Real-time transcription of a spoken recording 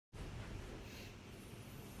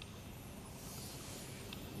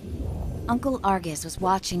Uncle Argus was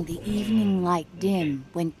watching the evening light dim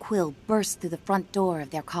when Quill burst through the front door of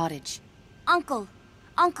their cottage. Uncle!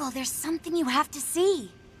 Uncle, there's something you have to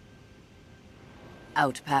see!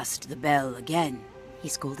 Out past the bell again, he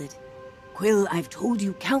scolded. Quill, I've told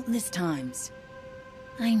you countless times.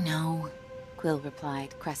 I know, Quill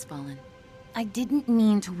replied, crestfallen. I didn't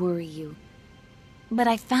mean to worry you. But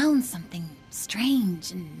I found something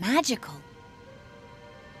strange and magical.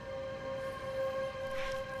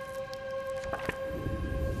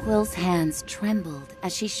 Quill's hands trembled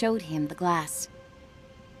as she showed him the glass.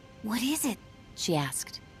 What is it? She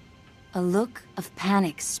asked. A look of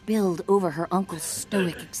panic spilled over her uncle's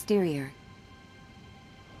stoic exterior.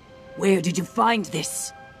 Where did you find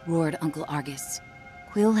this? Roared Uncle Argus.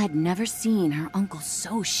 Quill had never seen her uncle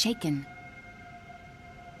so shaken.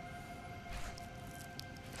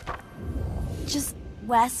 Just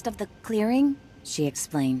west of the clearing, she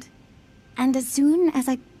explained. And as soon as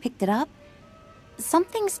I picked it up,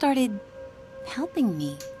 something started helping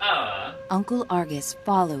me. Uncle Argus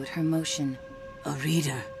followed her motion. A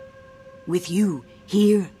reader. With you,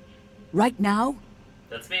 here, right now?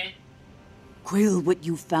 That's me. Quill, what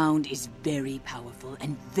you found is very powerful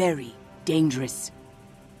and very dangerous,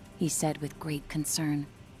 he said with great concern.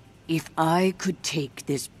 If I could take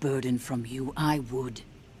this burden from you, I would.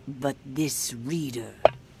 But this reader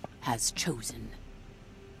has chosen.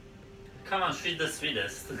 Come on, she's the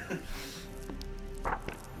sweetest.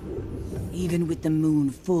 Even with the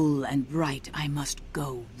moon full and bright, I must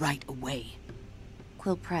go right away.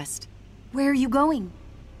 Quill pressed. Where are you going?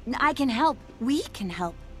 I can help. We can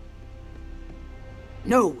help.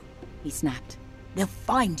 No, he snapped. They'll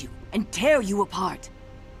find you and tear you apart.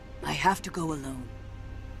 I have to go alone.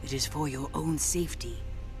 It is for your own safety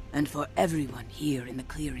and for everyone here in the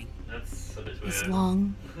clearing. That's a bit weird. His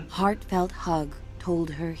long, heartfelt hug told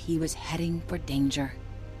her he was heading for danger.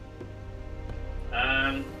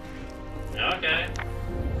 Okay.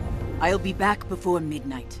 I'll be back before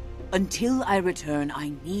midnight. Until I return,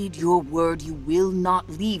 I need your word you will not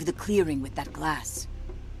leave the clearing with that glass.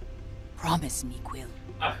 Promise me, Quill.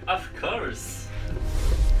 Of course.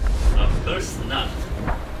 Of course not.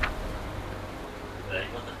 Wait,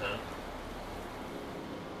 what the hell?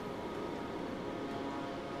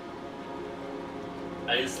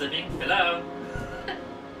 Are you sleeping? Hello?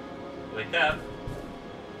 Wake up.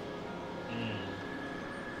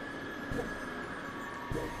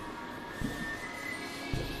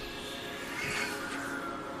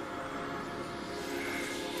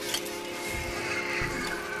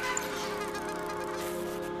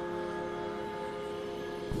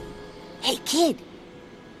 Hey, kid!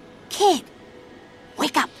 Kid!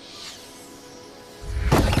 Wake up!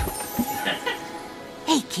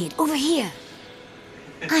 Hey, kid, over here!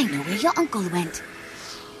 I know where your uncle went.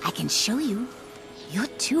 I can show you. You're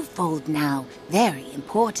twofold now. Very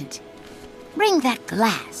important. Bring that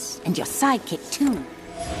glass and your sidekick, too.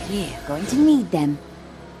 We're going to need them.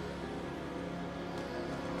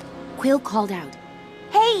 Quill called out.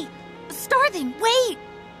 Hey! Starthing, wait!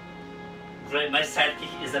 Great, my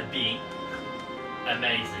sidekick is a bee.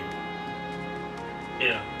 Amazing.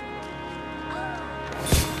 Here.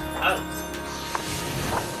 Oh.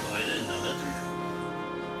 Oh, I didn't know that.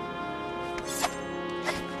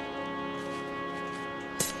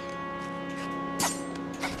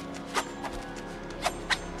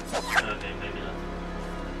 Okay, maybe not.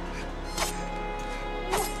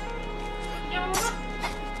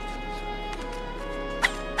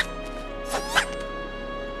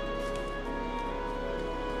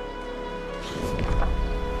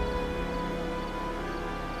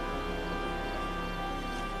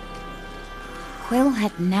 Quill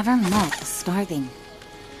had never met a starthing.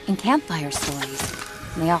 In campfire stories,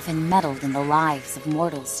 they often meddled in the lives of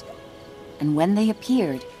mortals. And when they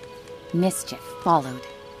appeared, mischief followed.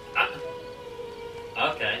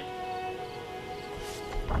 Okay.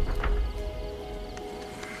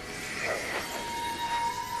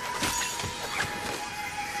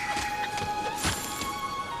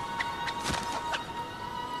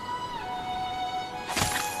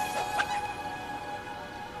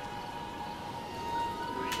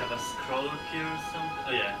 We have a scroll here or something?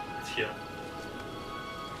 Oh yeah, it's here.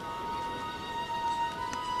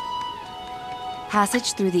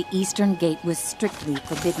 Passage through the eastern gate was strictly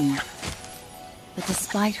forbidden. But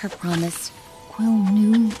despite her promise, Quill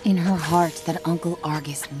knew in her heart that Uncle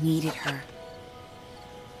Argus needed her.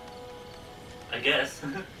 I guess.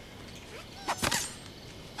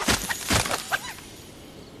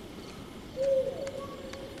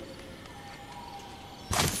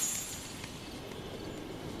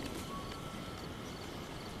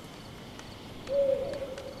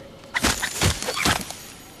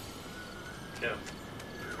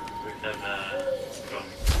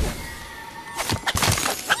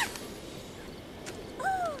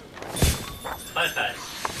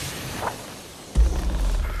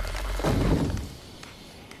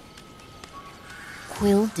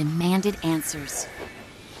 Quill demanded answers.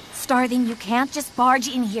 Starthing, you can't just barge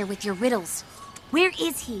in here with your riddles. Where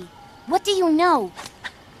is he? What do you know?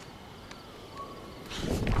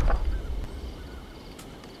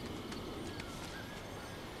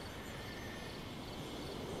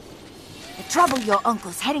 The trouble your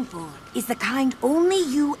uncle's heading for is the kind only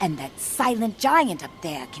you and that silent giant up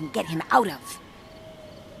there can get him out of.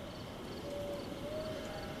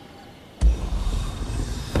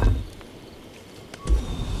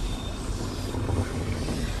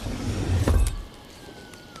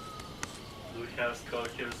 Do we have a score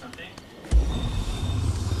here or something?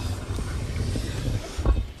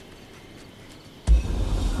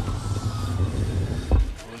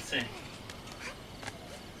 We'll see.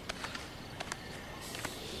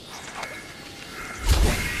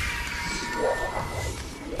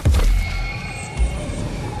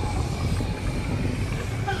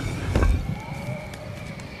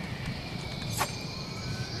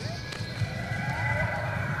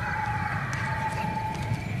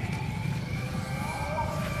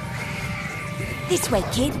 This way,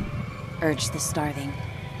 kid, urged the Starthing.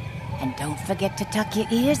 And don't forget to tuck your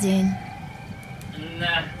ears in.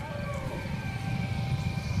 Nah.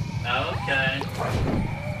 Okay.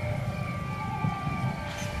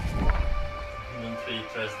 Don't really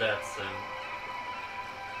trust that, so.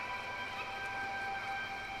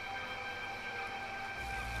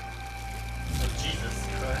 Oh, Jesus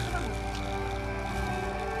Christ.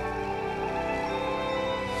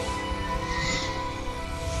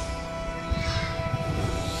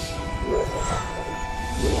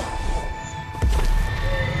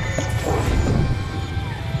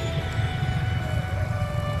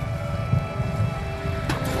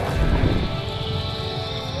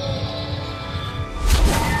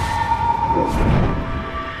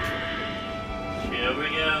 Here we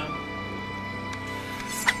go.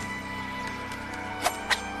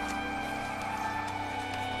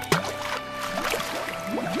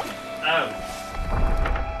 Oh.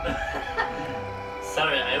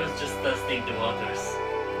 Sorry, I was just testing the waters.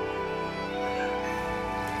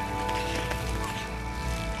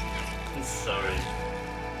 Sorry.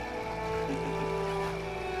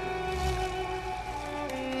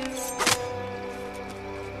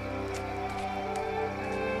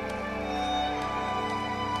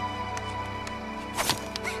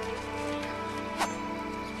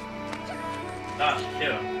 Ah,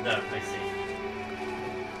 here, there, I see.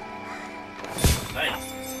 Nice.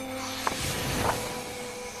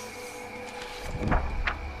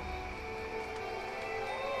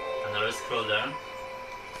 Another scroll down.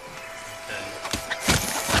 Okay.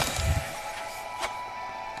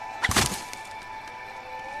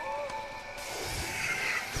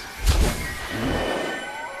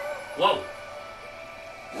 Whoa!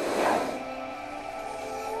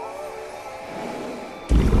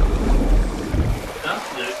 Don't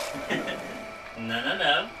look. No, no,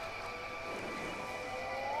 no.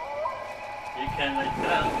 You can like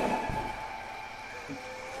that.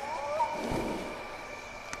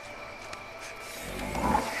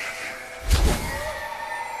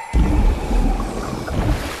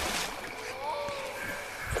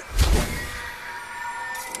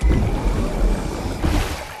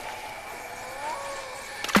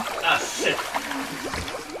 Ah, shit.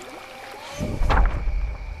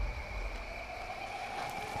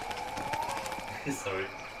 Sorry.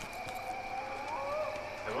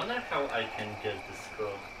 I wonder how I can get the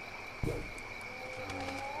scroll.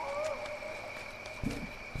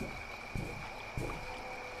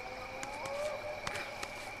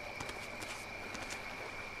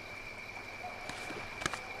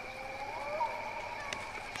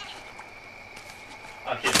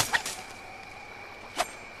 Ah, here.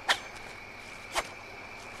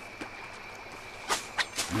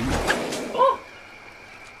 Oh!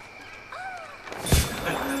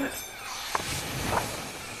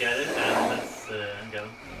 Get it, and let's go.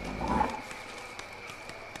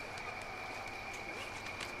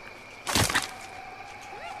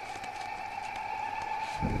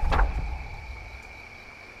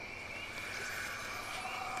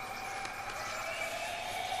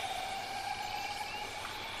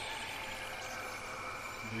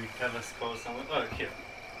 Do we have a scroll somewhere? Oh, here.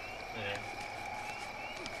 Yeah.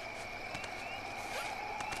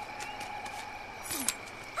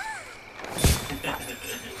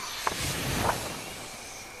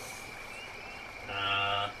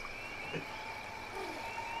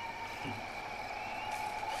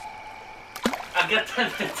 I got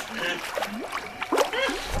 10 minutes.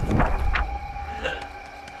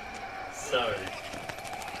 Sorry.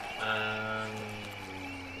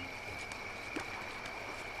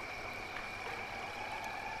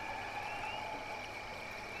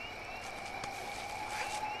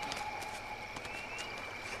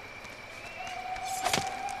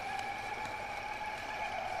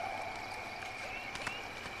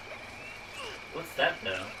 What's that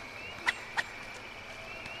though?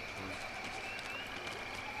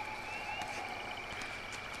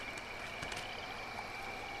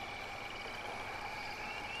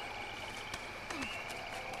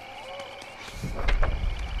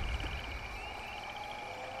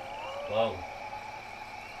 Whoa.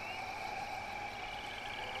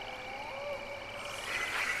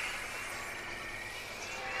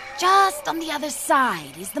 Just on the other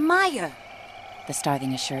side is the mire, the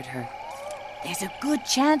starling assured her. There's a good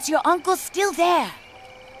chance your uncle's still there.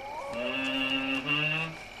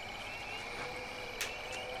 Mm-hmm.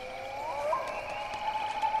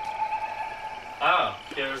 Ah,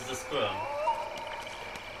 here's the squirrel.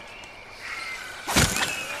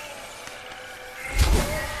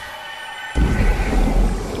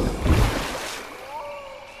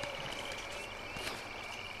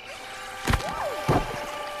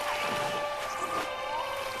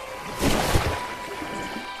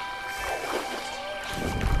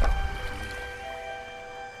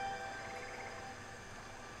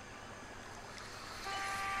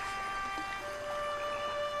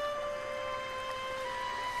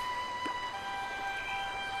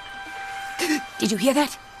 Did you hear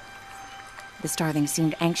that? The starling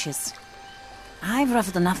seemed anxious. I've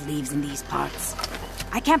ruffled enough leaves in these parts.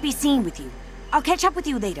 I can't be seen with you. I'll catch up with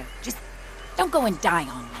you later. Just don't go and die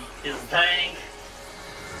on me. He's dying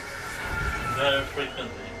very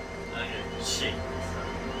frequently. Okay, shit.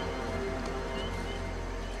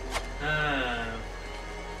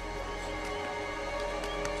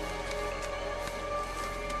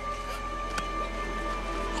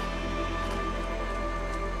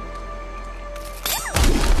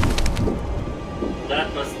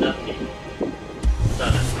 That was not me.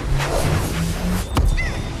 Sudden.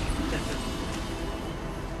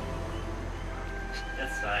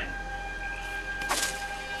 That's fine.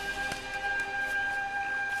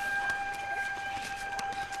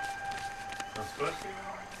 Some squishy?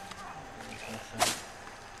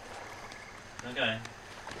 Okay.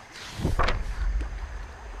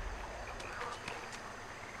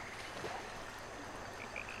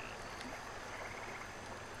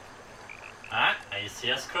 Ah, I see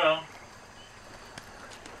a squirrel.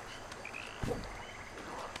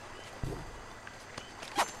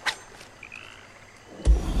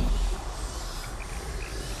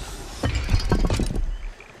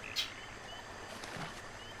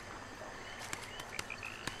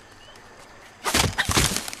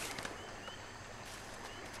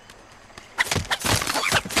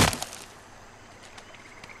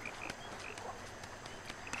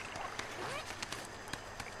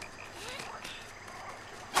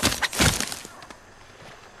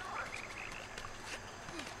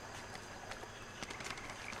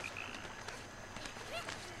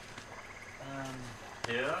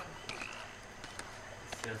 Here.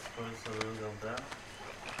 See a squirrel, so we'll go there.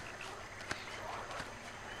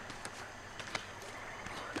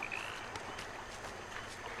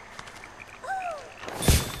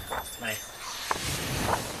 Nice.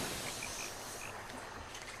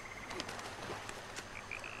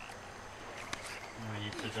 We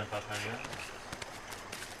need to jump up higher.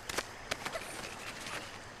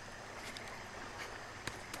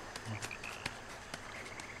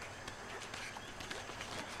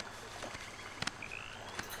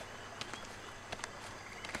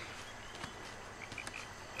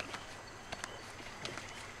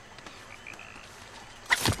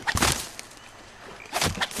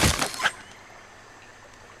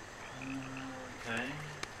 Okay.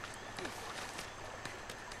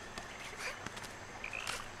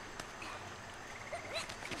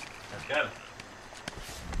 Let's go.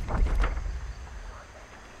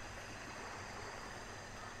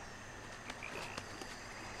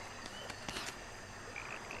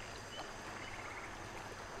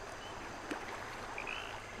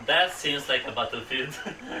 That seems like a battlefield.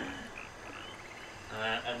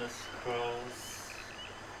 And the scrolls.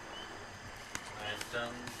 I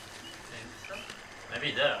don't think so.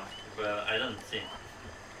 Maybe there, but I don't see.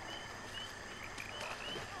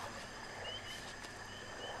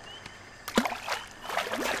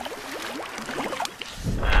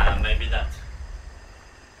 Maybe that.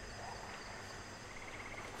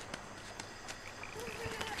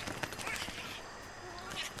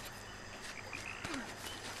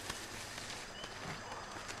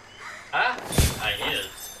 Ah, I hear it.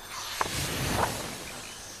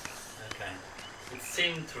 Okay. It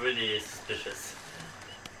seemed really suspicious.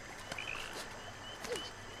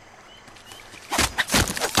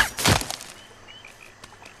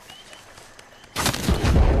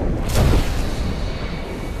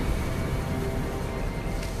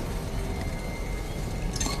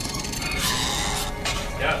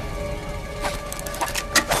 Yeah.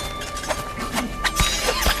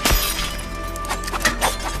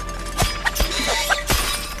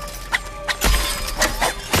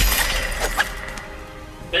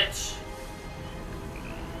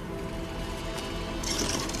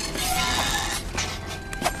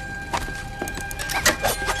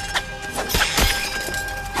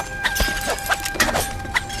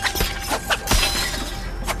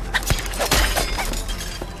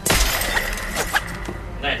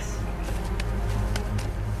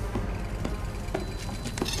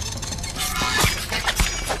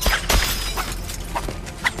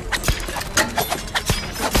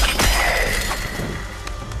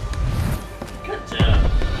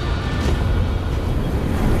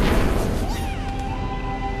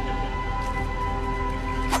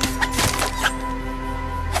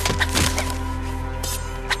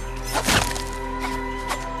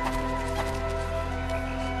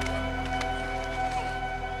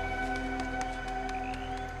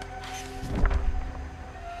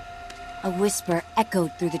 A whisper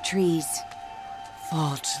echoed through the trees.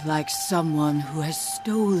 Fought like someone who has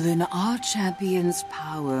stolen our champion's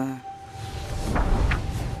power.